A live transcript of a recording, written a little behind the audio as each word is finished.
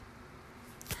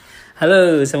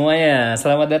Halo semuanya,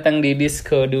 selamat datang di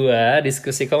Disko 2,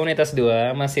 Diskusi Komunitas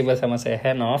 2, masih bersama saya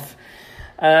Henof.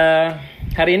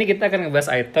 Hari ini kita akan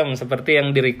ngebahas item seperti yang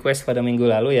di request pada minggu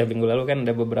lalu ya. Minggu lalu kan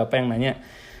ada beberapa yang nanya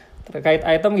terkait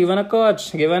item gimana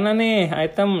coach, gimana nih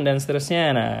item dan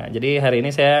seterusnya. Nah, jadi hari ini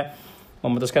saya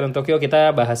memutuskan untuk yuk kita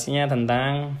bahasnya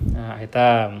tentang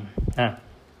item. Nah,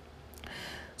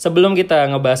 sebelum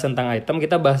kita ngebahas tentang item,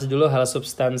 kita bahas dulu hal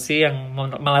substansi yang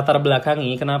melatar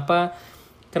belakangi kenapa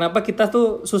kita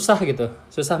tuh susah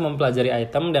mempelajari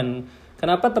item, dan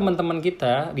kenapa teman-teman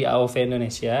kita di AOV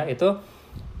Indonesia itu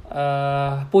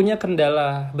punya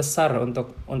kendala besar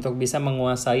untuk bisa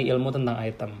menguasai ilmu tentang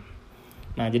item.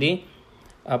 Nah, jadi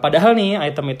padahal nih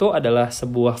item itu adalah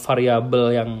sebuah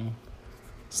variabel yang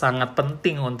sangat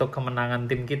penting untuk kemenangan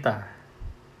tim kita.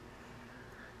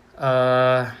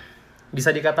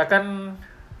 Bisa dikatakan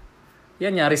ya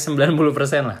nyaris 90%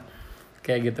 lah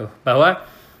kayak gitu,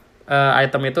 bahwa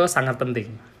item itu sangat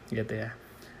penting gitu ya.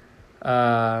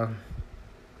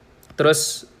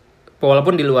 Terus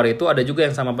walaupun di luar itu ada juga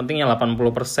yang sama pentingnya,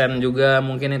 80% juga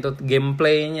mungkin itu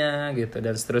gameplaynya gitu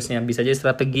dan seterusnya, bisa jadi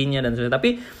strateginya dan seterusnya. Tapi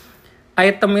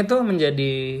item itu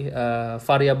menjadi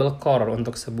variable core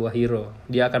untuk sebuah hero.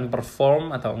 Dia akan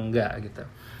perform atau enggak gitu.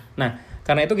 Nah,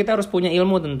 karena itu kita harus punya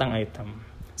ilmu tentang item.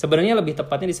 Sebenarnya lebih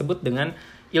tepatnya disebut dengan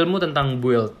ilmu tentang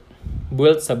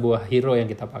build sebuah hero yang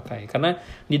kita pakai, karena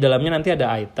di dalamnya nanti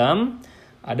ada item,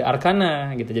 ada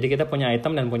arkana gitu. Jadi kita punya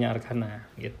item dan punya arkana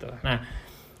gitu. Nah,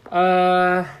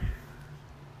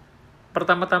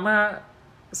 pertama-tama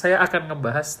saya akan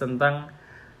ngebahas tentang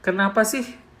kenapa sih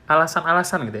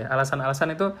alasan-alasan gitu ya.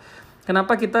 Alasan-alasan itu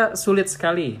kenapa kita sulit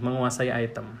sekali menguasai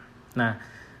item. Nah,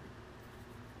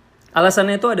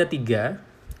 alasannya itu ada 3.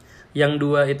 Yang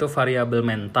 2 itu variabel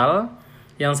mental,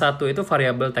 yang 1 itu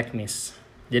variabel teknis.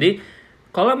 Jadi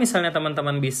kalau misalnya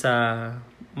teman-teman bisa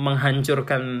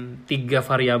menghancurkan 3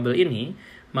 variabel ini,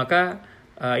 maka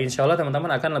insya Allah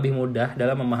teman-teman akan lebih mudah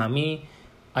dalam memahami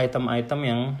item-item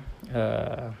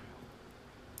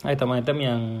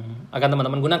yang akan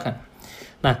teman-teman gunakan.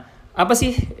 Nah, apa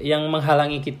sih yang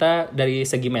menghalangi kita dari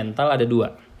segi mental? Ada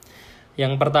 2.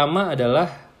 Yang pertama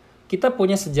adalah kita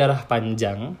punya sejarah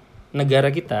panjang.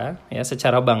 Negara kita ya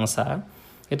secara bangsa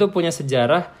itu punya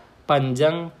sejarah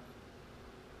panjang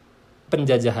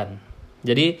penjajahan.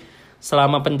 Jadi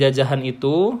selama penjajahan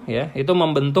itu ya, itu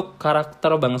membentuk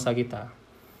karakter bangsa kita,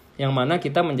 yang mana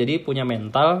kita menjadi punya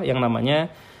mental yang namanya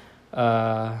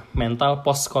mental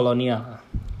postkolonial.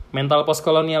 Mental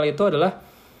postkolonial itu adalah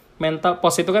mental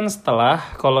post itu kan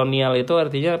setelah, kolonial itu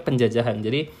artinya penjajahan.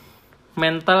 Jadi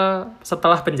mental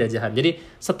setelah penjajahan. Jadi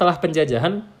setelah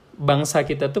penjajahan bangsa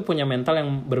kita tuh punya mental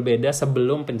yang berbeda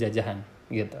sebelum penjajahan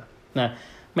gitu. Nah,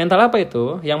 mental apa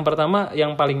itu? Yang pertama,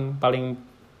 yang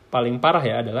paling parah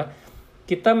ya adalah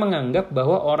kita menganggap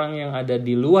bahwa orang yang ada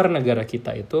di luar negara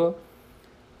kita itu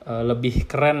lebih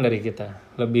keren dari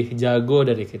kita, lebih jago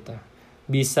dari kita,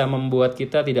 bisa membuat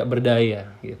kita tidak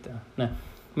berdaya gitu. Nah,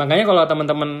 makanya kalau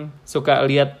teman-teman suka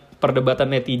lihat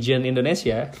perdebatan netizen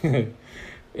Indonesia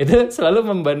itu selalu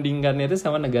membandingkannya itu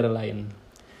sama negara lain.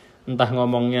 Entah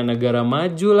ngomongnya negara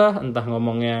maju lah, entah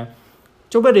ngomongnya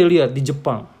coba deh lihat di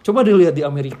Jepang, coba deh lihat di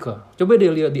Amerika, coba deh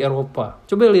lihat di Eropa,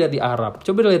 coba deh lihat di Arab,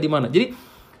 coba deh lihat di mana. Jadi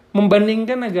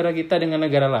membandingkan negara kita dengan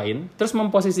negara lain, terus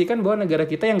memposisikan bahwa negara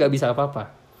kita yang nggak bisa apa-apa.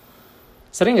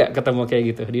 Sering nggak ketemu kayak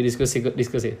gitu di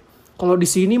diskusi? Kalau di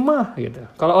sini mah gitu,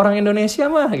 kalau orang Indonesia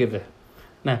mah gitu.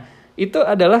 Nah, itu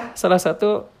adalah salah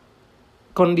satu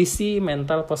kondisi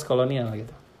mental postkolonial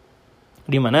gitu,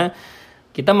 di mana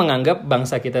kita menganggap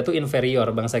bangsa kita itu inferior,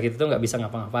 bangsa kita itu nggak bisa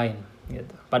ngapa-ngapain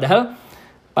gitu.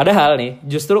 Padahal nih,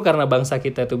 justru karena bangsa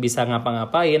kita itu bisa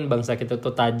ngapa-ngapain, bangsa kita itu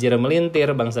tajir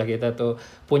melintir, bangsa kita itu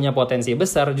punya potensi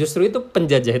besar, justru itu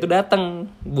penjajah itu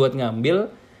datang buat ngambil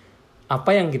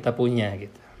apa yang kita punya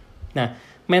gitu. Nah,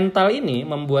 mental ini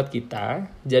membuat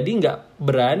kita jadi nggak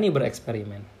berani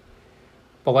bereksperimen.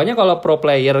 Pokoknya kalau pro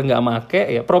player nggak make,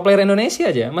 ya pro player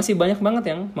Indonesia aja masih banyak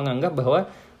banget yang menganggap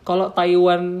bahwa kalau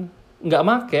Taiwan nggak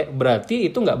make berarti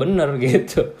itu nggak bener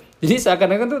gitu. Jadi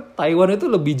seakan-akan tuh Taiwan itu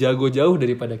lebih jago jauh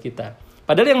daripada kita.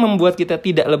 Padahal yang membuat kita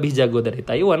tidak lebih jago dari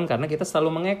Taiwan karena kita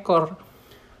selalu mengekor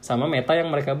sama meta yang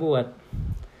mereka buat.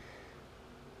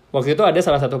 Waktu itu ada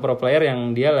salah satu pro player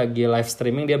yang dia lagi live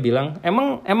streaming, dia bilang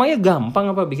emangnya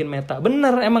gampang apa bikin meta?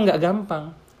 Bener, emang nggak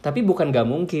gampang, tapi bukan nggak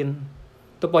mungkin.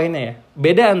 Itu poinnya ya.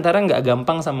 Beda antara nggak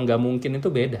gampang sama nggak mungkin itu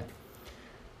beda.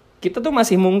 Kita tuh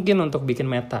masih mungkin untuk bikin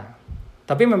meta,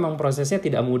 tapi memang prosesnya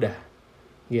tidak mudah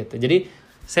gitu. Jadi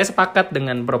saya sepakat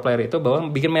dengan pro player itu bahwa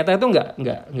bikin meta itu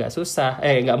nggak susah,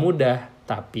 nggak mudah,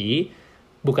 tapi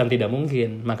bukan tidak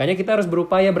mungkin. Makanya kita harus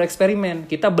berupaya bereksperimen,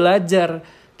 kita belajar,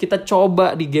 kita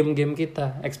coba di game-game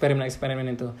kita, eksperimen-eksperimen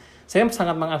itu. Saya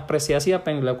sangat mengapresiasi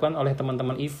apa yang dilakukan oleh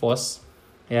teman-teman EVOS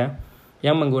ya,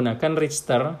 yang menggunakan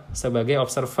Richter sebagai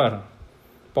observer.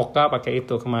 Poka pakai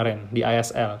itu kemarin di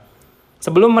ISL.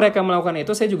 Sebelum mereka melakukan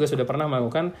itu, saya juga sudah pernah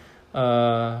melakukan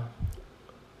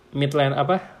midline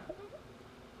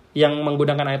yang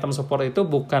menggunakan item support itu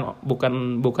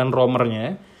bukan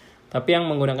roamernya, tapi yang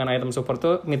menggunakan item support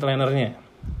itu midlanernya.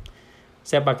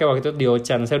 Saya pakai waktu itu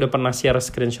Dio-chan. Saya udah pernah share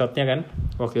screenshotnya kan.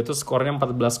 Waktu itu skornya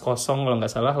 14-0 kalau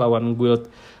nggak salah lawan guild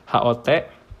HOT.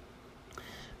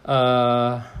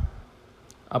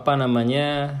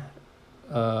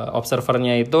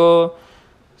 Observernya itu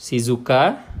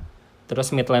Shizuka, terus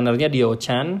midlanernya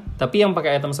Dio-chan, tapi yang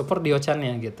pakai item support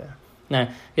Dio-channya gitu. Nah,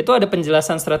 itu ada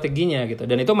penjelasan strateginya gitu,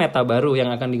 dan itu meta baru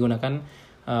yang akan digunakan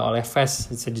oleh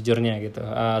FaZe sejujurnya gitu.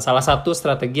 Salah satu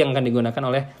strategi yang akan digunakan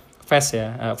oleh FaZe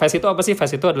ya. FaZe itu apa sih?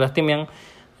 FaZe itu adalah tim yang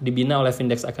dibina oleh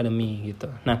Findex Academy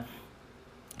gitu. Nah,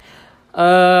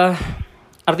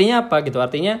 artinya apa gitu?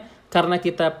 Artinya karena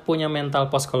kita punya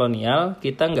mental postkolonial,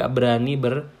 kita nggak berani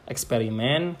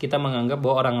bereksperimen, kita menganggap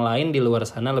bahwa orang lain di luar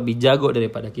sana lebih jago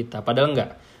daripada kita. Padahal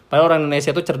enggak. Padahal orang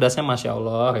Indonesia tuh cerdasnya Masya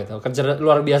Allah gitu.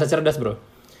 Luar biasa cerdas bro.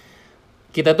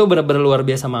 Kita tuh benar-benar luar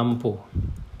biasa mampu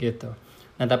gitu.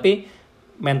 Nah tapi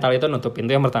mental itu nutupin,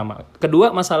 itu yang pertama.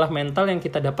 Kedua, masalah mental yang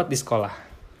kita dapat di sekolah.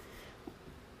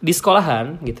 Di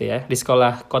sekolahan gitu ya, di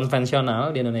sekolah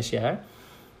konvensional di Indonesia,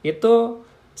 itu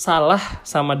salah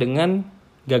sama dengan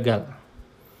gagal.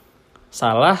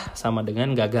 Salah sama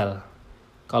dengan gagal.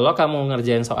 Kalau kamu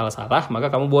ngerjain soal salah,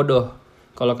 maka kamu bodoh.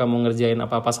 Kalau kamu ngerjain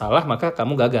apa-apa salah, maka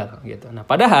kamu gagal gitu. Nah,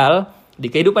 padahal di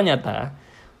kehidupan nyata,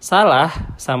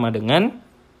 salah sama dengan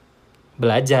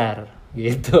belajar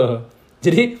gitu.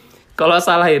 Jadi kalau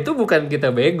salah itu bukan kita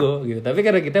bego gitu, tapi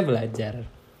karena kita belajar.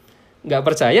 Nggak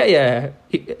percaya ya,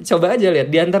 coba aja lihat.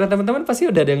 Di antara teman-teman pasti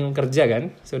udah ada yang kerja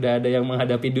kan, sudah ada yang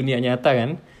menghadapi dunia nyata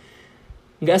kan.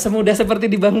 Nggak semudah seperti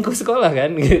di bangku sekolah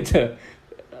kan gitu.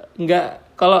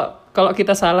 Nggak, kalau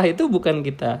kita salah itu bukan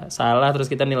kita salah terus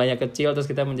kita nilainya kecil terus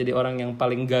kita menjadi orang yang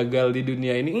paling gagal di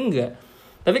dunia ini, enggak.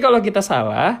 Tapi kalau kita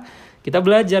salah, kita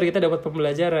belajar, kita dapat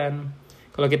pembelajaran.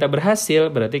 Kalau kita berhasil,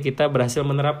 berarti kita berhasil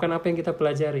menerapkan apa yang kita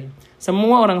pelajari.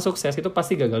 Semua orang sukses itu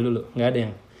pasti gagal dulu.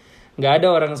 Nggak ada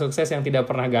orang sukses yang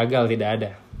tidak pernah gagal, tidak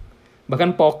ada.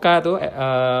 Bahkan Poka tuh,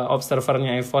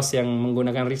 observernya EVOS yang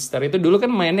menggunakan Richter itu dulu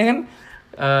kan mainnya kan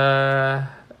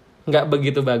nggak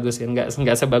begitu bagus ya,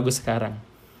 nggak sebagus sekarang.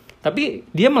 Tapi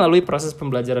dia melalui proses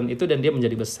pembelajaran itu dan dia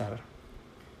menjadi besar.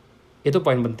 Itu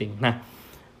poin penting. Nah,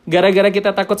 gara-gara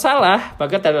kita takut salah,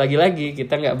 maka lagi-lagi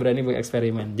kita nggak berani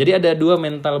bereksperimen. Jadi ada dua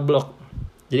mental block.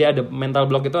 Jadi ada mental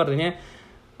block itu artinya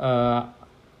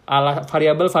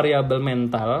variabel-variabel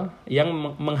mental yang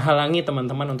menghalangi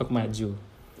teman-teman untuk maju.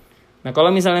 Nah, kalau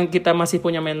misalnya kita masih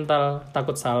punya mental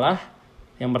takut salah,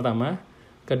 yang pertama.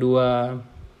 Kedua,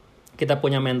 kita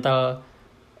punya mental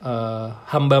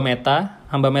hamba meta.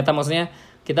 Hamba meta maksudnya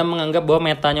kita menganggap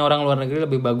bahwa metanya orang luar negeri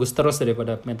lebih bagus terus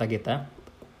daripada meta kita.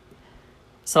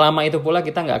 Selama itu pula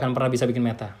kita nggak akan pernah bisa bikin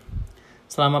meta.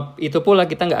 Selama itu pula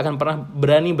kita nggak akan pernah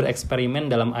berani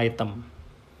bereksperimen dalam item.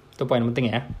 Itu poin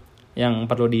penting ya, yang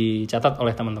perlu dicatat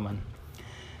oleh teman-teman.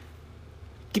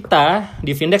 Kita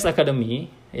di Findex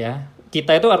Academy ya,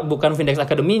 kita itu bukan Findex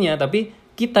Academy-nya, tapi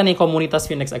kita nih komunitas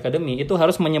Findex Academy itu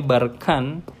harus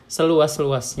menyebarkan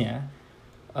seluas-luasnya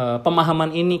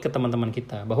pemahaman ini ke teman-teman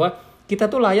kita, bahwa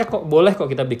kita tuh layak kok, boleh kok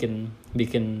kita bikin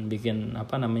bikin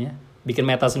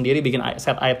meta sendiri, bikin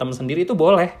set item sendiri, itu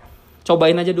boleh.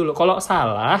 Cobain aja dulu. Kalau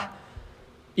salah,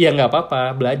 ya nggak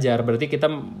apa-apa, belajar. Berarti kita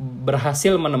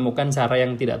berhasil menemukan cara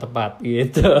yang tidak tepat,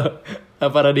 gitu.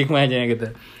 Paradigmanya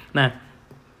gitu. Nah,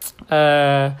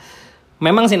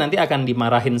 memang sih nanti akan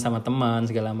dimarahin sama teman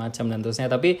segala macam dan terusnya,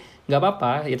 tapi nggak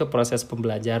apa-apa, itu proses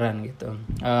pembelajaran gitu.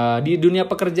 Di dunia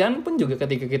pekerjaan pun juga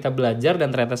ketika kita belajar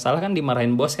dan ternyata salah kan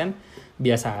dimarahin bos kan,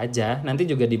 biasa aja, nanti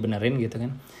juga dibenerin gitu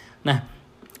kan. Nah,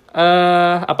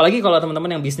 apalagi kalau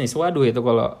teman-teman yang bisnis, waduh itu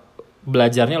kalau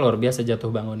belajarnya luar biasa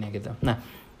jatuh bangunnya gitu. Nah,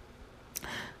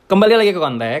 kembali lagi ke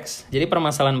konteks. Jadi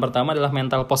permasalahan pertama adalah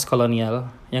mental postkolonial,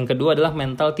 yang kedua adalah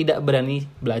mental tidak berani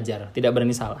belajar, tidak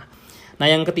berani salah. Nah,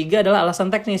 yang ketiga adalah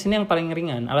alasan teknis. Ini yang paling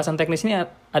ringan. Alasan teknis ini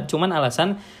cuman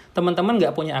alasan teman-teman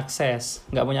nggak punya akses.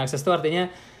 Nggak punya akses itu artinya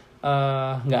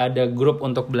nggak ada grup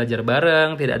untuk belajar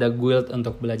bareng, tidak ada guild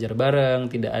untuk belajar bareng,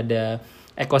 tidak ada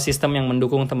ekosistem yang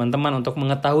mendukung teman-teman untuk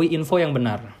mengetahui info yang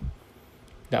benar.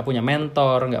 Nggak punya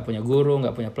mentor, nggak punya guru,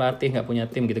 nggak punya pelatih, nggak punya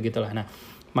tim, gitu-gitulah. Nah,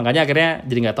 makanya akhirnya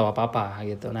jadi nggak tahu apa-apa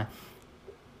gitu. Nah,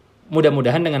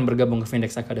 mudah-mudahan dengan bergabung ke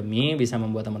Findex Academy bisa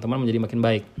membuat teman-teman menjadi makin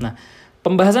baik. Nah,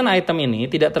 pembahasan item ini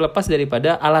tidak terlepas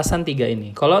daripada alasan 3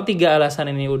 ini. Kalau 3 alasan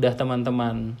ini udah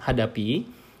teman-teman hadapi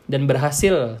dan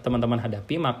berhasil teman-teman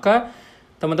hadapi, maka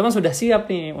teman-teman sudah siap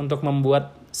nih untuk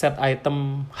membuat set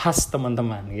item khas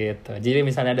teman-teman gitu. Jadi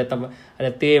misalnya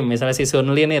ada tim, misalnya si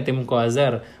Sunli nih tim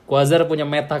Quasar punya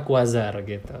meta Quasar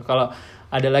gitu. Kalau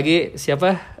ada lagi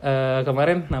siapa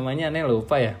kemarin namanya aneh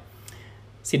lupa ya.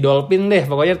 Si Dolphin deh,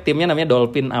 pokoknya timnya namanya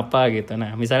Dolphin apa gitu.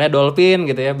 Nah, misalnya Dolphin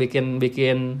gitu ya,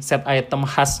 bikin set item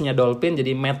khasnya Dolphin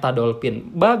jadi meta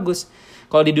Dolphin. Bagus.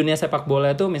 Kalau di dunia sepak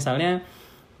bola itu misalnya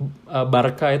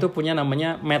Barca itu punya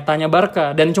namanya metanya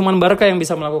Barca dan cuman Barca yang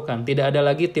bisa melakukan. Tidak ada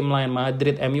lagi tim lain,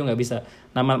 Madrid, MU nggak bisa.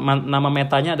 Nama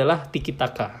metanya adalah Tiki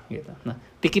Taka gitu. Nah,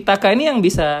 Tiki Taka ini yang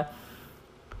bisa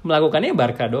melakukannya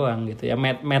Barca doang gitu ya,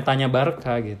 metanya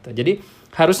Barca gitu. Jadi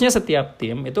harusnya setiap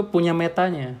tim itu punya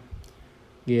metanya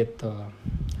gitu.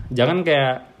 Jangan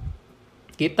kayak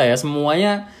kita ya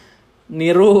semuanya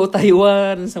niru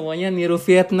Taiwan, semuanya niru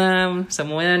Vietnam,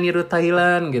 semuanya niru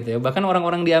Thailand gitu ya. Bahkan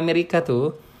orang-orang di Amerika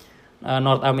tuh,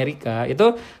 North America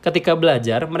itu ketika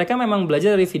belajar, mereka memang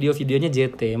belajar dari video-videonya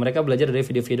JT, mereka belajar dari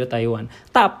video-video Taiwan.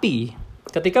 Tapi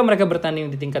ketika mereka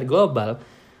bertanding di tingkat global,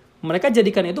 mereka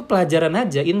jadikan itu pelajaran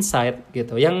aja, insight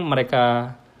gitu, yang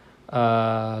mereka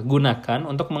gunakan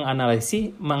untuk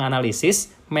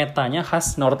menganalisis metanya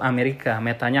khas North America,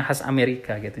 metanya khas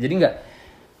Amerika gitu. Jadi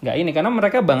nggak ini, karena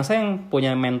mereka bangsa yang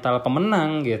punya mental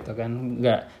pemenang gitu kan,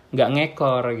 nggak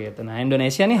ngekor gitu. Nah,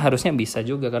 Indonesia nih harusnya bisa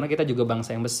juga karena kita juga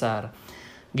bangsa yang besar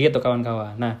gitu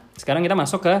kawan-kawan. Nah, sekarang kita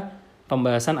masuk ke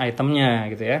pembahasan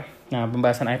itemnya gitu ya. Nah,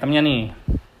 pembahasan itemnya nih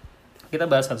kita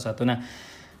bahas satu-satu. Nah,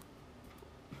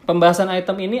 pembahasan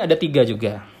item ini ada 3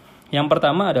 juga. Yang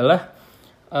pertama adalah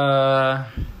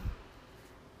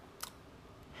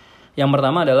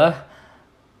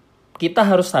kita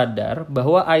harus sadar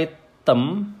bahwa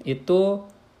item itu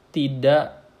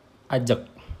tidak ajak.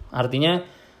 Artinya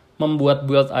membuat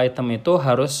build item itu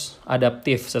harus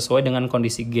adaptif sesuai dengan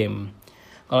kondisi game.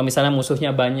 Kalau misalnya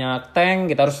musuhnya banyak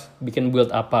tank, kita harus bikin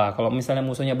build apa. Kalau misalnya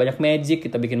musuhnya banyak magic,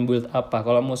 kita bikin build apa.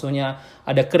 Kalau musuhnya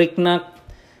ada Kriknak,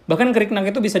 bahkan Kriknak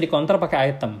itu bisa di-counter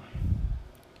pakai item.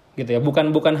 Gitu ya.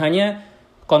 Bukan hanya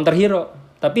counter hero,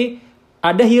 tapi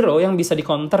ada hero yang bisa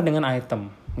di-counter dengan item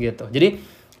gitu. Jadi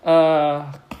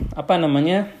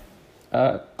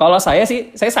kalau saya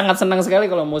sangat senang sekali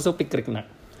kalau musuh pick Kriknak.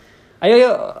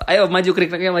 Ayo maju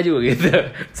Kriknaknya maju gitu.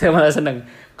 Saya malah senang.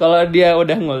 Kalau dia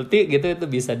udah ngulti gitu, itu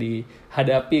bisa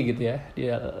dihadapi gitu ya.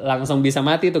 Dia langsung bisa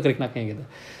mati tuh Kriknaknya gitu.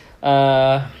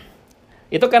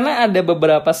 Itu karena ada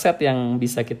beberapa set yang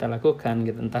bisa kita lakukan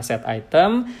gitu. Entah set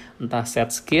item, entah set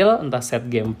skill, entah set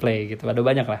gameplay gitu. Ada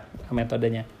banyak lah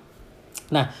metodenya.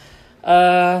 Nah,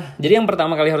 jadi yang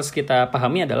pertama kali harus kita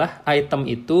pahami adalah item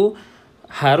itu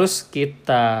harus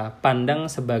kita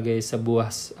pandang sebagai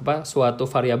suatu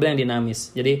variabel yang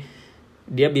dinamis. Jadi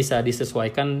dia bisa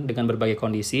disesuaikan dengan berbagai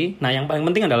kondisi. Nah, yang paling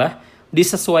penting adalah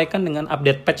disesuaikan dengan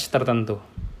update patch tertentu.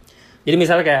 Jadi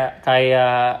misalnya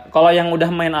kayak kalau yang udah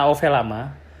main AoV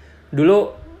lama,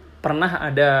 dulu pernah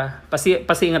ada, pasti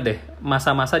inget deh,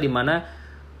 masa-masa di mana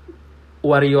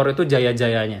warrior itu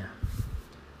jaya-jayanya.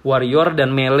 Warrior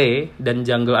dan melee dan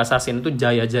jungle assassin itu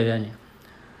jaya-jayanya.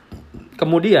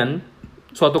 Kemudian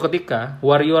suatu ketika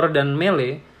warrior dan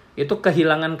melee itu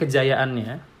kehilangan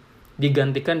kejayaannya,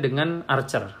 digantikan dengan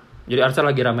archer. Jadi archer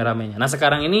lagi rame-ramenya. Nah,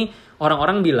 sekarang ini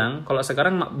orang-orang bilang kalau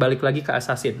sekarang balik lagi ke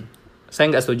assassin. Saya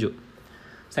nggak setuju.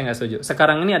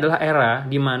 Sekarang ini adalah era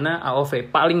di mana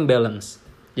AoV paling balance.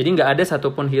 Jadi nggak ada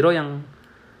satupun hero yang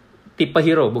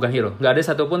nggak ada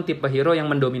satupun tipe hero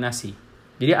yang mendominasi.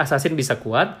 Jadi assassin bisa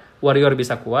kuat, warrior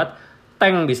bisa kuat,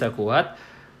 tank bisa kuat,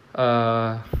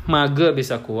 mage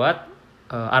bisa kuat,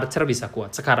 archer bisa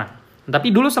kuat sekarang.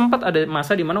 Tapi dulu sempat ada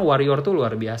masa di mana warrior tuh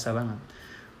luar biasa banget.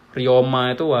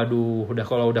 Ryoma itu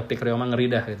kalau udah pick Ryoma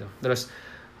ngeri dah gitu. Terus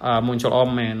muncul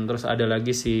Omen, terus ada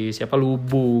lagi siapa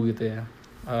Lubu gitu ya.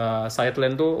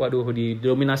 Sideline tuh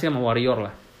didominasi sama warrior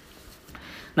lah.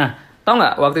 Nah, tau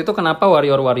nggak waktu itu kenapa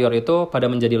warrior itu pada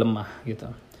menjadi lemah gitu?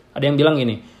 Ada yang bilang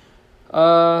gini,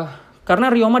 karena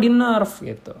Ryoma di nerf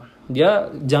gitu. Dia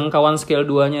jangkauan skill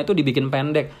 2-nya itu dibikin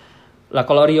pendek. Lah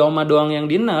kalau Ryoma doang yang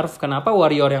di nerf, kenapa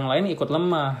warrior yang lain ikut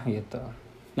lemah gitu?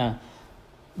 Nah,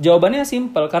 jawabannya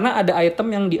simple, karena ada item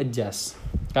yang di-adjust.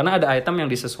 Karena ada item yang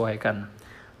disesuaikan.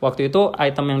 Waktu itu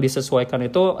item yang disesuaikan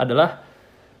itu adalah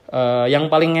yang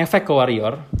paling ngefek ke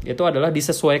warrior itu adalah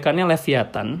disesuaikannya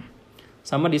Leviathan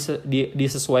sama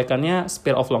disesuaikannya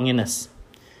Spear of Longinus.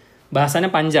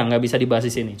 Bahasannya panjang, nggak bisa dibahas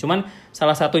di sini. Cuman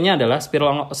salah satunya adalah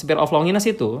Spear of Longinus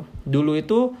itu dulu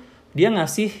itu dia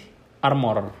ngasih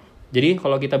armor. Jadi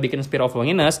kalau kita bikin Spear of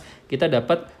Longinus, kita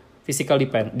dapat physical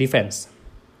defense.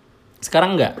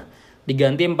 Sekarang enggak.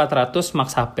 Diganti 400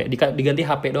 max HP, diganti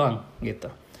HP doang gitu.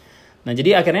 Nah,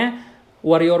 jadi akhirnya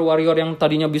warrior yang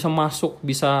tadinya bisa masuk,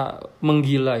 bisa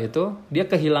menggila itu, dia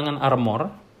kehilangan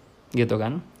armor gitu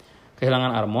kan.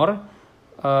 Kehilangan armor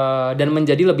dan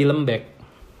menjadi lebih lembek.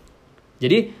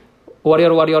 Jadi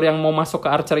warrior yang mau masuk ke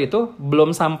archer itu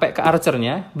belum sampai ke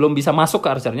archernya, belum bisa masuk ke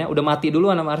archernya, udah mati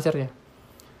duluan sama archernya.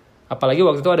 Apalagi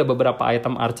waktu itu ada beberapa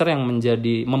item archer yang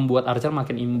membuat archer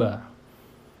makin imba.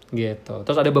 Gitu.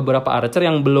 Terus ada beberapa archer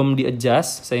yang belum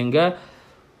di-adjust sehingga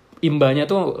imbanya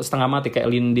tuh setengah mati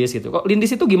kayak Lindis gitu. Kok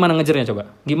Lindis itu gimana ngejernya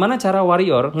coba? Gimana cara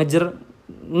warrior ngejer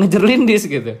Lindis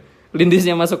gitu?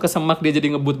 Lindisnya masuk ke semak dia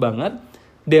jadi ngebut banget,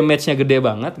 damage-nya gede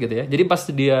banget gitu ya. Jadi pas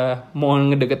dia mau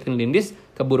ngedeketin Lindis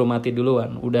keburu mati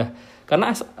duluan. Udah.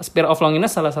 Karena Spear of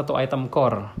Longinus salah satu item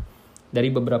core dari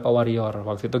beberapa warrior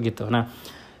waktu itu gitu. Nah,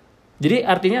 jadi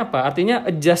artinya apa? Artinya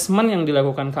adjustment yang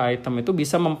dilakukan ke item itu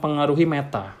bisa mempengaruhi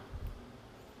meta.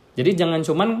 Jadi jangan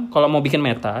cuman kalau mau bikin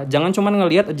meta, jangan cuman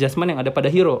ngelihat adjustment yang ada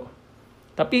pada hero.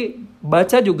 Tapi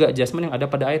baca juga adjustment yang ada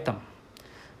pada item.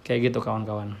 Kayak gitu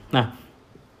kawan-kawan. Nah,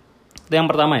 itu yang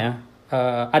pertama ya.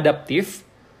 Adaptif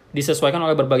disesuaikan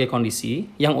oleh berbagai kondisi.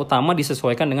 Yang utama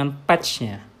disesuaikan dengan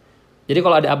patch-nya. Jadi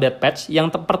kalau ada update patch, yang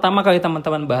pertama kali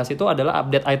teman-teman bahas itu adalah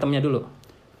update itemnya dulu.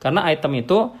 Karena item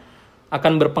itu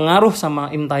akan berpengaruh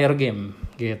sama entire game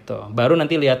gitu. Baru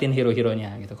nanti liatin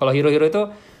hero-heronya gitu. Kalau hero-hero itu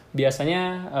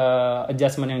biasanya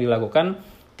adjustment yang dilakukan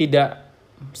tidak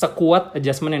sekuat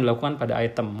adjustment yang dilakukan pada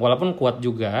item. Walaupun kuat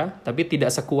juga, tapi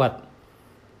tidak sekuat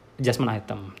adjustment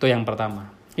item. Itu yang pertama.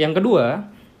 Yang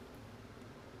kedua,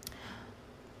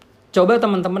 coba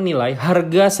teman-teman nilai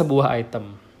harga sebuah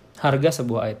item. Harga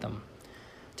sebuah item.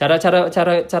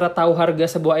 Cara tahu harga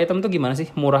sebuah item tuh gimana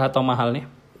sih? Murah atau mahal nih?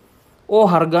 Oh,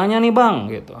 harganya nih bang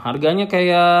gitu. Harganya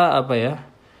kayak apa ya?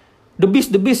 The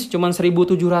Beast cuman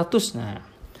 1.700. Nah,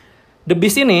 The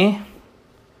Beast ini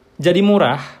jadi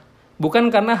murah bukan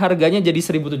karena harganya jadi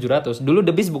 1.700. Dulu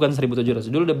The Beast bukan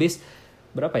 1.700. Dulu The Beast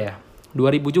berapa ya?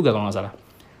 2.000 juga kalau nggak salah.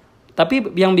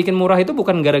 Tapi yang bikin murah itu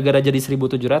bukan gara-gara jadi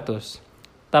 1.700.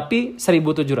 Tapi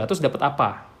 1.700 dapat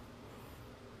apa?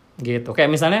 Gitu. Kayak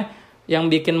misalnya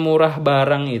yang bikin murah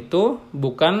barang itu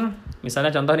bukan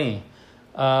misalnya contoh nih.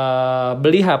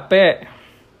 Beli HP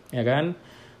ya kan,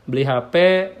 beli HP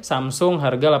Samsung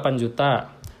harga 8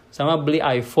 juta sama beli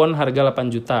iPhone harga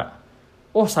 8 juta.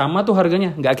 Oh sama tuh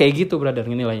harganya, nggak kayak gitu brother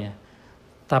nilainya.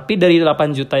 Tapi dari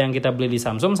 8 juta yang kita beli di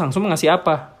Samsung ngasih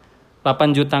apa?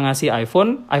 8 juta ngasih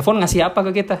iPhone ngasih apa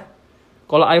ke kita?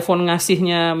 Kalau iPhone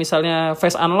ngasihnya misalnya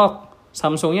face unlock,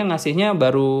 Samsungnya ngasihnya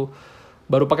baru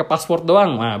pakai password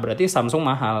doang. Nah berarti Samsung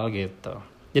mahal gitu.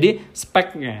 Jadi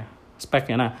speknya.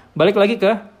 Nah, balik lagi ke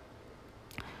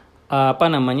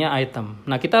item.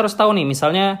 Nah, kita harus tahu nih,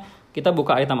 misalnya kita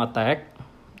buka item attack.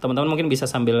 Teman-teman mungkin bisa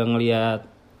sambil ngelihat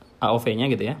AOV-nya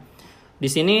gitu ya. Di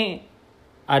sini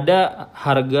ada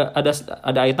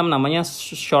item namanya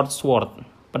short sword,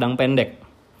 pedang pendek.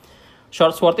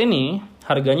 Short sword ini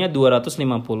harganya 250.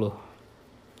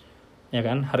 Ya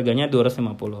kan? Harganya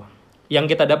 250. Yang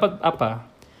kita dapat apa?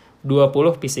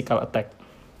 20 physical attack.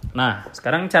 Nah,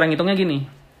 sekarang cara ngitungnya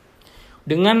gini.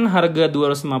 Dengan harga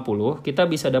 250, kita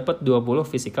bisa dapat 20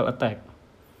 physical attack.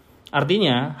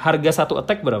 Artinya, harga satu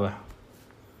attack berapa?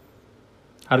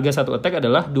 Harga satu attack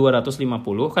adalah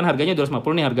 250. Kan harganya 250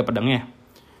 nih harga pedangnya.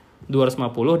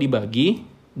 250 dibagi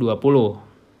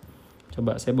 20.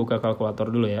 Coba saya buka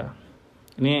kalkulator dulu ya.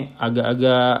 Ini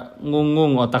agak-agak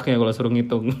ngungung otaknya kalau suruh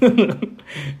ngitung.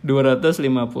 250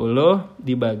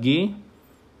 dibagi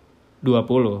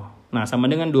 20. Nah, sama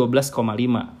dengan 12,5.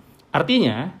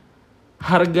 Artinya,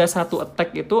 harga satu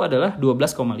attack itu adalah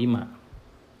 12,5.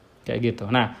 Kayak gitu.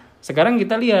 Nah, sekarang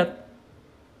kita lihat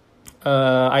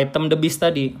item The Beast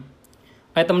tadi.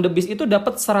 Item The Beast itu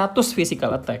dapat 100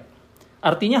 physical attack.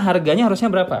 Artinya harganya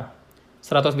harusnya berapa?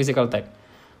 100 physical attack.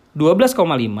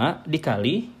 12,5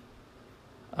 dikali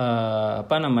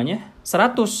 100.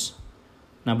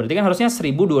 Nah, berarti kan harusnya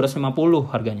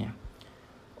 1.250 harganya.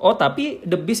 Oh, tapi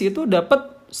The Beast itu dapat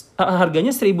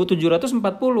harganya 1.740.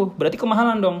 Berarti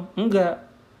kemahalan dong? Enggak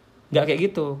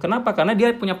kayak gitu. Kenapa? Karena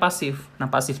dia punya pasif.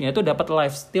 Nah, pasifnya itu dapat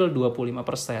lifesteal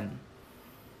 25%.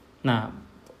 Nah,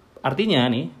 artinya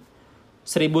nih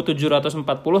 1.740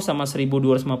 sama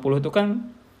 1.250 itu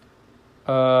kan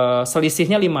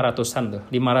selisihnya 500-an tuh.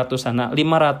 500-an. Nah,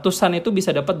 500-an itu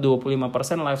bisa dapat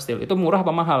 25% lifesteal. Itu murah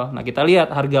apa mahal? Nah, kita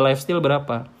lihat harga lifesteal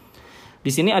berapa.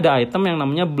 Di sini ada item yang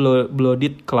namanya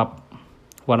Blooded Club.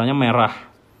 Warnanya merah.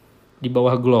 Di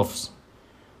bawah gloves.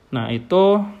 Nah,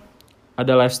 itu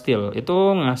ada lifesteal.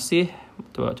 Itu ngasih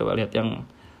coba lihat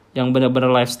yang benar-benar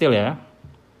lifesteal ya.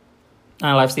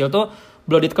 Nah, lifesteal tuh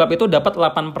Blooded Club itu dapat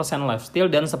 8% lifesteal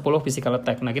dan 10 physical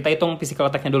attack. Nah, kita hitung physical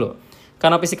attack-nya dulu.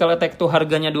 Karena physical attack itu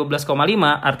harganya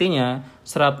 12,5, artinya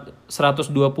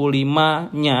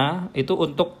 125-nya itu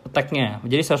untuk attack-nya.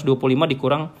 Jadi 125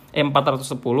 dikurang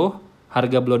 410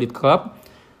 harga Blooded Club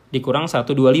dikurang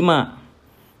 125.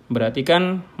 Berarti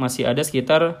kan masih ada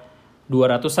sekitar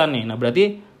 200-an nih. Nah,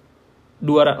 berarti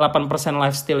 8%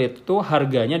 lifesteal itu tuh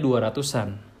harganya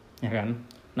 200-an, ya kan?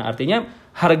 Nah, artinya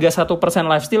harga 1%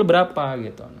 lifesteal berapa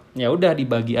gitu. Ya udah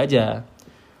dibagi aja.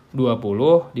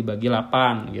 20 dibagi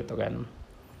 8 gitu kan.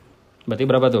 Berarti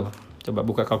berapa tuh? Coba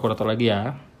buka kalkulator lagi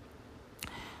ya.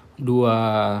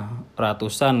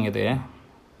 200-an gitu ya.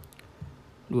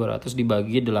 200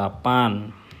 dibagi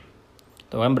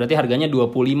 8. Tuh kan berarti harganya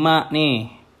 25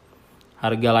 nih.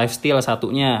 Harga lifesteal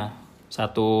satunya.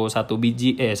 Satu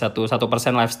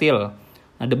persen lifesteal.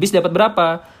 Nah, The Beast dapat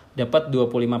berapa? Dapat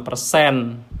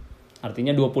 25%.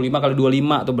 Artinya 25 kali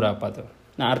 25 tuh berapa tuh?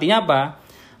 Nah, artinya apa?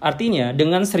 Artinya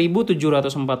dengan 1740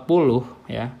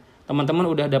 ya, teman-teman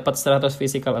udah dapat 100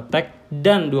 physical attack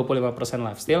dan 25%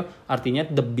 lifesteal, artinya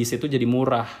The Beast itu jadi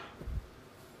murah.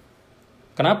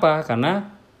 Kenapa? Karena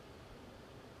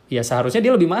ya seharusnya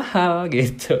dia lebih mahal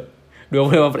gitu.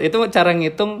 25% itu cara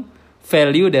ngitung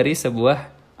value dari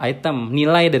sebuah item,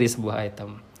 nilai dari sebuah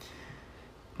item.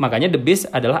 Makanya The Beast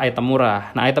adalah item murah.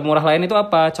 Nah, item murah lain itu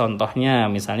apa? Contohnya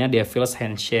misalnya Devil's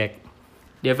Handshake.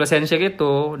 Devil's Handshake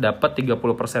itu dapat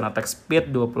 30% attack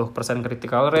speed, 20%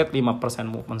 critical rate, 5%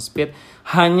 movement speed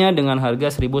hanya dengan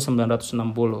harga 1960.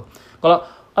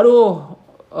 Kalau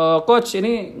coach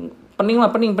ini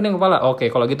pening kepala.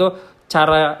 Oke, kalau gitu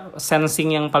cara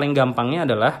sensing yang paling gampangnya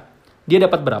adalah dia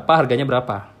dapat berapa, harganya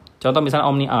berapa. Contoh misalnya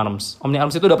Omni Arms. Omni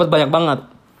Arms itu dapat banyak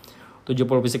banget. 70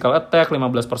 physical attack,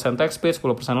 15% attack speed,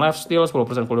 10% lifesteal,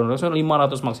 10% cooldown reduction,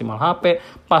 500 maksimal HP,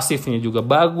 pasifnya juga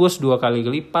bagus, 2 kali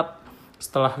lipat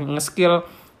setelah nge-skill,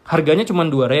 harganya cuma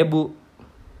 2.000.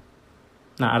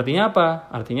 Nah, artinya apa?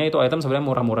 Artinya itu item sebenarnya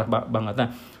murah-murah banget.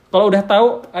 Nah, kalau udah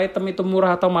tahu item itu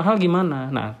murah atau mahal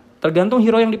gimana? Nah, tergantung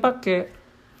hero yang dipakai.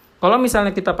 Kalau misalnya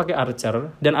kita pakai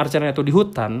archer, dan archernya itu di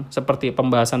hutan, seperti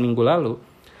pembahasan minggu lalu,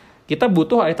 kita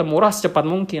butuh item murah secepat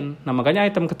mungkin. Nah, makanya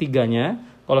item ketiganya,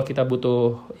 kalau kita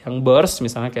butuh yang burst,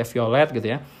 misalnya kayak Violet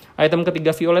gitu ya, item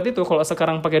ketiga Violet itu kalau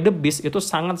sekarang pakai The Beast, itu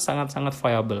sangat-sangat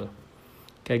viable.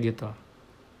 Kayak gitu.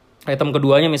 Item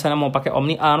keduanya misalnya mau pakai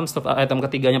Omni Arms, item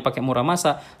ketiganya pakai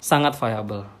Muramasa, sangat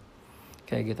viable.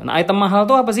 Kayak gitu. Nah, item mahal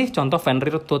tuh apa sih? Contoh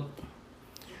Fenrir Tooth.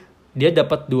 Dia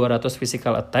dapat 200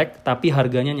 physical attack, tapi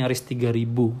harganya nyaris 3.000.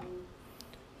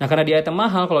 Nah, karena dia item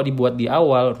mahal, kalau dibuat di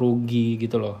awal, rugi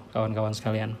gitu loh, kawan-kawan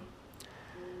sekalian.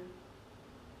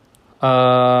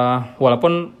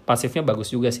 Walaupun pasifnya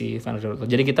bagus juga sih Fenrir Tooth.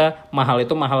 Jadi kita mahal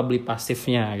itu mahal beli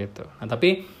pasifnya gitu. Nah,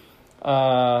 tapi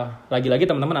lagi-lagi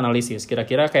teman-teman analisis,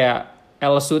 kira-kira kayak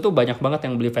Elsu itu banyak banget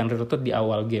yang beli Fenrir Tooth di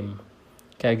awal game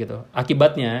kayak gitu.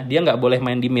 Akibatnya dia nggak boleh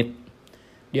main di mid,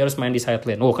 dia harus main di side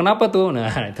lane. Kenapa tuh? Nah,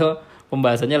 itu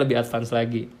pembahasannya lebih advance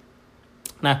lagi.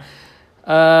 Nah,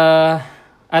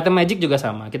 item magic juga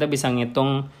sama, kita bisa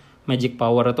ngitung magic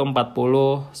power itu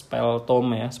 40, spell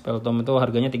tome ya, spell tome itu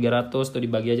harganya 300, tuh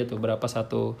dibagi aja tuh berapa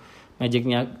satu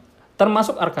magicnya,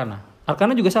 termasuk arcana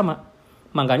juga sama.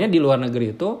 Makanya di luar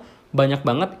negeri itu banyak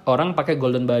banget orang pakai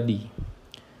golden body.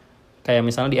 Kayak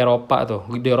misalnya di Eropa tuh.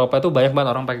 Di Eropa itu banyak banget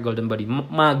orang pakai golden body.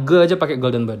 Mage aja pakai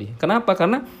golden body. Kenapa?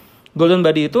 Karena golden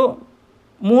body itu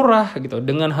murah gitu.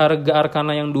 Dengan harga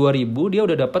arcana yang 2.000, dia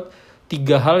udah dapat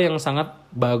 3 hal yang sangat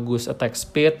bagus. Attack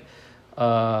speed,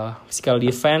 physical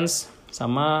defense,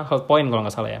 sama health point kalau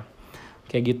nggak salah ya.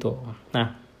 Kayak gitu.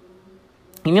 Nah,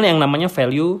 ini yang namanya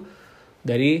value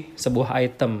dari sebuah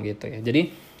item gitu ya. Jadi,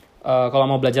 kalau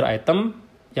mau belajar item,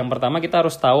 yang pertama kita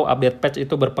harus tahu update patch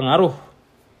itu berpengaruh.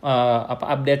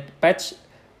 Update patch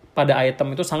pada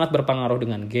item itu sangat berpengaruh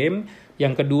dengan game.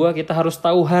 Yang kedua, kita harus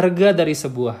tahu harga dari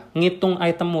sebuah. Ngitung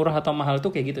item murah atau mahal itu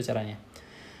kayak gitu caranya.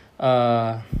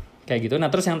 Kayak gitu.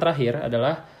 Nah, terus yang terakhir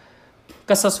adalah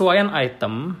kesesuaian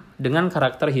item dengan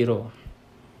karakter hero.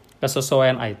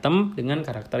 Kesesuaian item dengan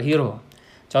karakter hero.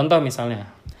 Contoh misalnya,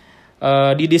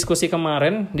 di diskusi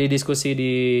kemarin, di diskusi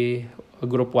di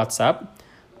grup WhatsApp,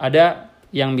 ada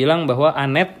yang bilang bahwa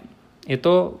Anet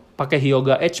itu pakai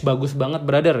Hyuga Edge bagus banget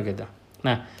brother gitu.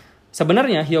 Nah,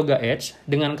 sebenarnya Hyuga Edge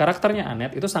dengan karakternya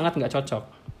Anet itu sangat nggak cocok.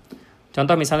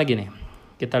 Contoh misalnya gini,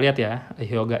 kita lihat ya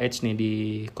Hyuga Edge nih di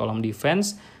kolom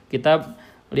defense, kita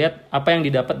lihat apa yang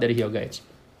didapat dari Hyuga Edge.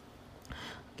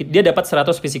 Dia dapat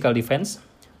 100 physical defense,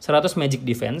 100 magic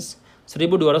defense,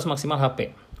 1200 maksimal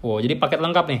HP. Jadi paket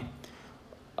lengkap nih.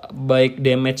 Baik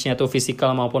damage-nya tuh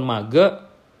physical maupun mage,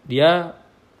 dia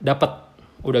dapat.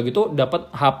 Udah gitu dapat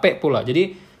HP pula.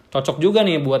 Jadi Cocok juga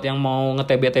nih buat yang mau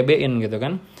nge-TB-TB-in gitu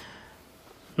kan.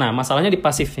 Nah, masalahnya di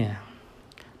pasifnya.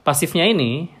 Pasifnya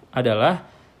ini adalah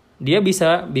dia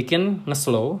bisa bikin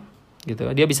nge-slow gitu.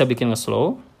 Dia bisa bikin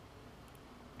nge-slow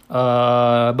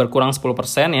berkurang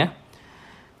 10% ya.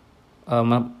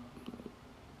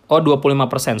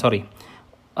 25%, sorry.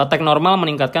 Attack normal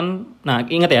meningkatkan, nah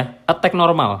ingat ya, attack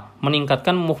normal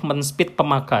meningkatkan movement speed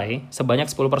pemakai sebanyak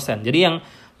 10%. Jadi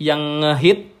yang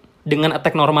nge-hit dengan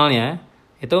attack normalnya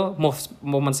itu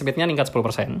movement speed-nya meningkat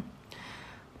 10%.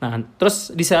 Nah,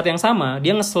 terus di saat yang sama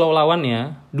dia nge-slow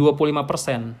lawannya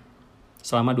 25%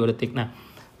 selama 2 detik. Nah,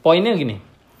 poinnya gini.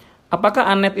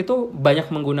 Apakah Anet itu banyak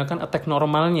menggunakan attack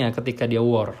normalnya ketika dia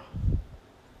war?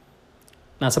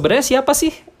 Nah, sebenarnya siapa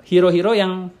sih hero-hero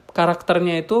yang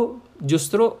karakternya itu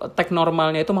justru attack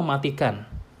normalnya itu mematikan?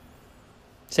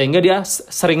 Sehingga dia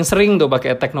sering-sering tuh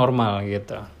pakai attack normal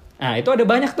gitu. Nah, itu ada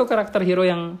banyak tuh karakter hero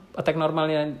yang attack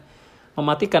normalnya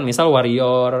mematikan. Misal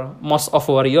warrior, most of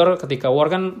warrior ketika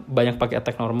war kan banyak pakai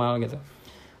attack normal gitu.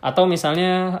 Atau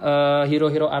misalnya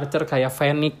hero-hero archer kayak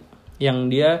Fennec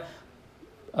yang dia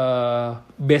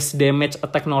base damage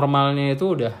attack normalnya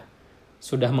itu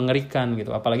sudah mengerikan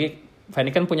gitu. Apalagi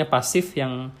Fennec kan punya pasif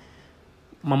yang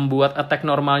membuat attack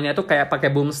normalnya itu kayak pakai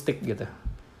boomstick gitu.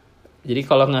 Jadi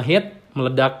kalau nge-hit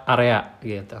meledak area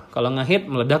gitu. Kalau nge-hit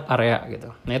meledak area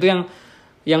gitu. Nah, itu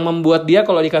yang membuat dia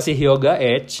kalau dikasih Hyuga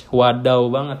Edge, wadaw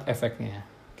banget efeknya.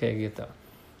 Kayak gitu.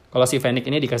 Kalau si Fennec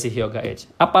ini dikasih Hyuga Edge.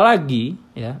 Apalagi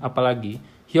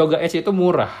Hyuga Edge itu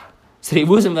murah.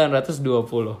 1920.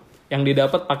 Yang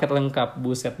didapat paket lengkap,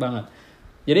 buset banget.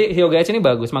 Jadi Hyuga Edge ini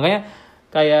bagus. Makanya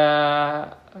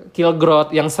kayak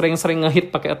Kilgrowth yang sering-sering nge-hit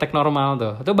pakai attack normal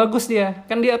tuh. Itu bagus dia.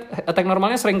 Kan dia attack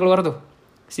normalnya sering keluar tuh.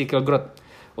 Si Kilgrowth.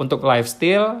 Untuk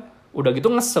lifesteal, udah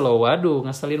gitu nge-slow. Waduh,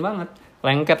 ngeselin banget.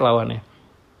 Lengket lawannya.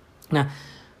 Nah,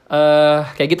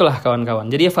 kayak gitulah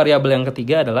kawan-kawan. Jadi variabel yang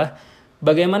ketiga adalah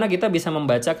bagaimana kita bisa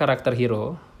membaca karakter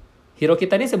hero. Hero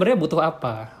kita ini sebenarnya butuh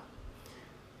apa?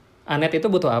 Anet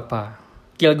itu butuh apa?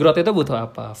 Kilgrowth itu butuh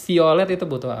apa? Violet itu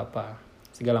butuh apa?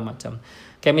 Segala macam.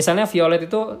 Kayak misalnya Violet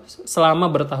itu selama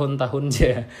bertahun-tahun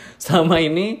aja. Selama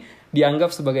ini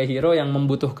dianggap sebagai hero yang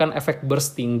membutuhkan efek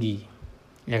burst tinggi.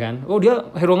 Ya kan? Oh, dia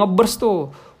hero nge-burst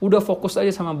tuh. Udah fokus aja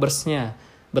sama burst-nya.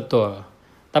 Betul.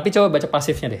 Tapi coba baca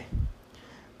pasifnya deh.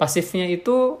 Pasifnya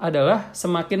itu adalah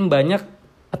semakin banyak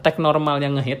attack normal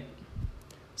yang nge-hit,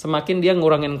 semakin dia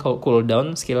ngurangin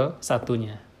cooldown skill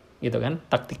satunya. Gitu kan?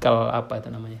 Tactical apa itu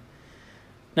namanya.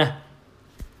 Nah,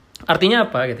 artinya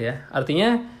apa gitu ya?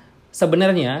 Artinya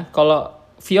sebenarnya kalau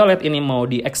Violet ini mau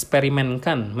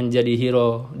dieksperimenkan menjadi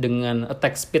hero dengan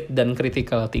attack speed dan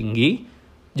critical tinggi,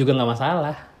 juga nggak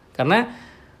masalah. Karena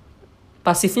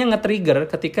pasifnya nge-trigger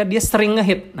ketika dia sering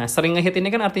nge-hit. Nah, sering nge-hit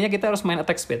ini kan artinya kita harus main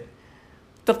attack speed.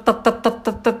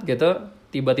 Gitu.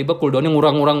 Tiba-tiba cooldownnya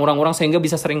ngurang sehingga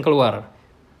bisa sering keluar.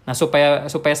 Nah, supaya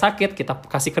sakit kita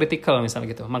kasih critical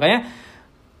misalnya gitu. Makanya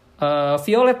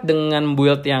Violet dengan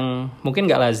build yang mungkin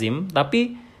nggak lazim,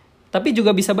 tapi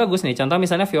juga bisa bagus nih. Contoh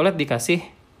misalnya Violet dikasih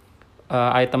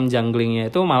item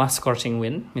junglingnya itu malah Scorching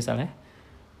Wind misalnya.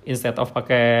 Instead of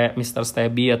pakai Mr.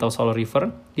 Stabby atau Soul Reaver,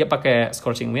 dia pakai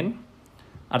Scorching Wind.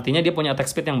 Artinya dia punya attack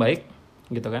speed yang baik,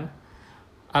 gitu kan.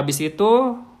 Abis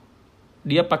itu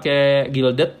dia pakai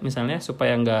Gilded misalnya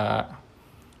supaya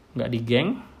nggak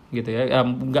di-gank gitu ya,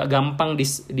 nggak gampang di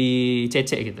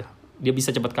CC gitu. Dia bisa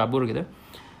cepat kabur gitu.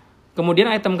 Kemudian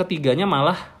item ketiganya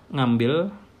malah ngambil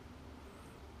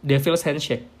Devil's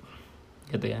Handshake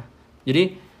gitu ya.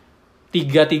 Jadi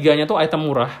tiga-tiganya tuh item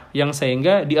murah yang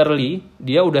sehingga di early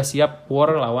dia udah siap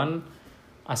war lawan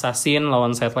assassin,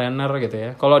 lawan sideliner gitu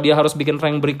ya. Kalau dia harus bikin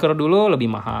rank breaker dulu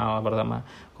lebih mahal pertama.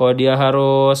 Kalau dia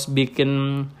harus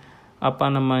bikin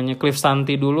cliff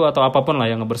santi dulu atau apapun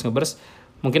lah yang ngebers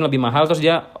mungkin lebih mahal. Terus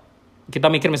kita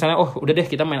mikir misalnya udah deh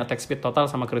kita main attack speed total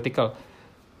sama critical.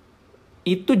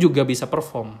 Itu juga bisa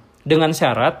perform dengan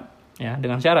syarat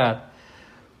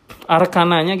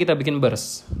arkananya kita bikin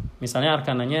burst. Misalnya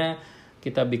arkananya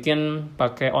kita bikin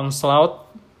pakai onslaught,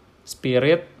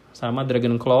 spirit sama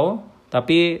dragon claw,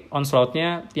 tapi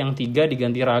onslaught-nya yang 3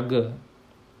 diganti rage.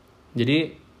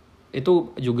 Jadi itu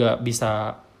juga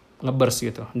bisa ngeburst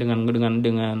gitu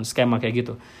dengan skema kayak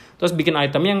gitu. Terus bikin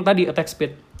item yang tadi attack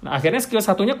speed. Nah, akhirnya skill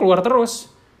satunya keluar terus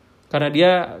karena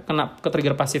dia kena ke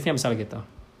trigger pasifnya misalnya gitu.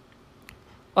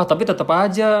 Tapi tetap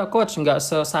aja coach nggak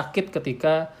sesakit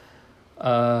ketika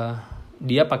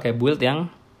dia pakai build yang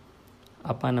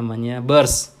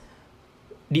burst.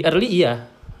 Di early iya,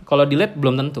 kalau di late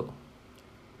belum tentu.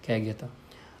 Kayak gitu.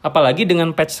 Apalagi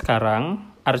dengan patch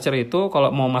sekarang, Archer itu kalau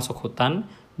mau masuk hutan,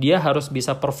 dia harus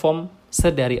bisa perform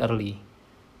sedari early.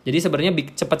 Jadi sebenarnya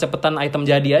cepet-cepetan item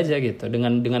jadi aja gitu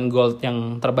dengan gold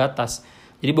yang terbatas.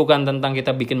 Jadi bukan tentang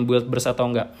kita bikin build burst atau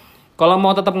enggak. Kalau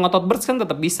mau tetap ngotot burst kan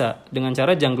tetap bisa dengan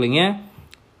cara junglingnya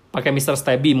pakai Mr.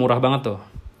 Stabby, murah banget tuh.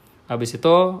 Habis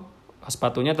itu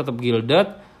sepatunya tetap gilded,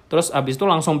 terus habis itu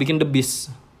langsung bikin the beast.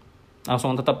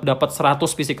 Langsung tetap dapat 100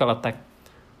 physical attack.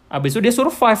 Habis itu dia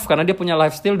survive karena dia punya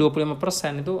lifesteal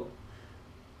 25%, itu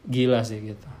gila sih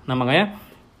gitu. Nah, makanya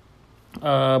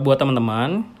buat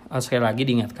teman-teman sekali lagi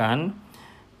diingatkan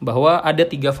bahwa ada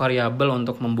 3 variabel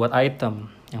untuk membuat item.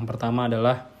 Yang pertama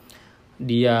adalah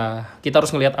kita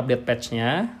harus ngelihat update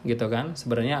patch-nya gitu kan.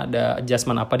 Sebenarnya ada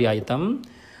adjustment apa di item.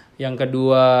 Yang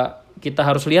kedua, kita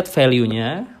harus lihat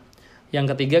value-nya. Yang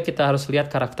ketiga, kita harus lihat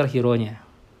karakter hero-nya.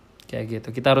 Kayak gitu.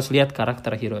 Kita harus lihat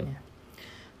karakter hero-nya.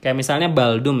 Kayak misalnya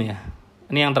Baldum ya.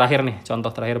 Ini yang terakhir nih,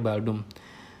 contoh terakhir Baldum.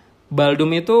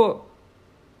 Baldum itu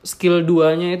skill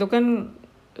 2-nya itu kan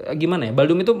gimana ya?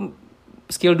 Baldum itu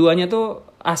skill 2-nya tuh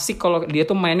asik kalau dia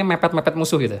tuh mainnya mepet-mepet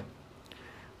musuh gitu.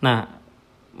 Nah,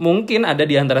 mungkin ada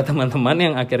di antara teman-teman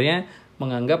yang akhirnya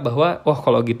menganggap bahwa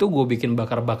kalau gitu gue bikin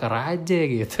bakar-bakar aja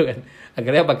gitu kan.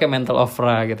 Akhirnya pakai Mental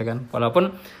Aura gitu kan.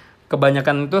 Walaupun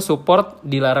kebanyakan itu support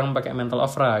dilarang pakai Mental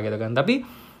Aura gitu kan. Tapi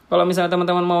kalau misalnya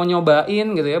teman-teman mau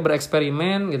nyobain gitu ya,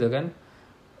 bereksperimen gitu kan,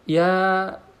 ya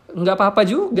nggak apa-apa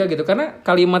juga gitu. Karena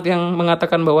kalimat yang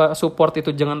mengatakan bahwa support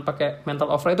itu jangan pakai Mental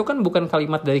Aura itu kan bukan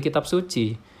kalimat dari kitab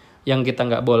suci yang kita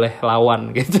nggak boleh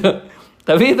lawan gitu.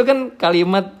 Tapi itu kan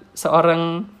kalimat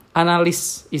seorang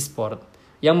analis e-sport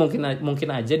yang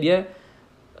mungkin aja dia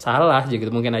salah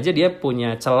gitu. Mungkin aja dia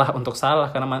punya celah untuk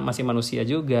salah karena masih manusia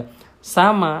juga.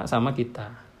 Sama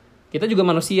kita. Kita juga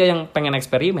manusia yang pengen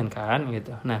eksperimen kan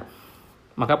gitu. Nah,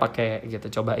 maka pakai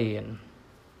gitu, cobain.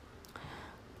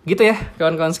 Gitu ya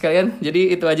kawan-kawan sekalian.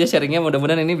 Jadi itu aja sharingnya,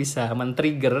 mudah-mudahan ini bisa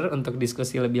men-trigger untuk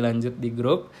diskusi lebih lanjut di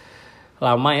grup.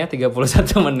 Lama ya, 31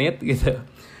 menit gitu.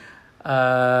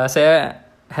 Saya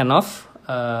Henof,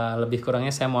 lebih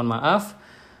kurangnya saya mohon maaf.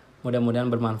 Mudah-mudahan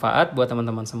bermanfaat buat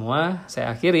teman-teman semua. Saya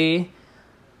akhiri.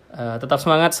 Tetap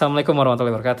semangat. Assalamualaikum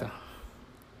warahmatullahi wabarakatuh.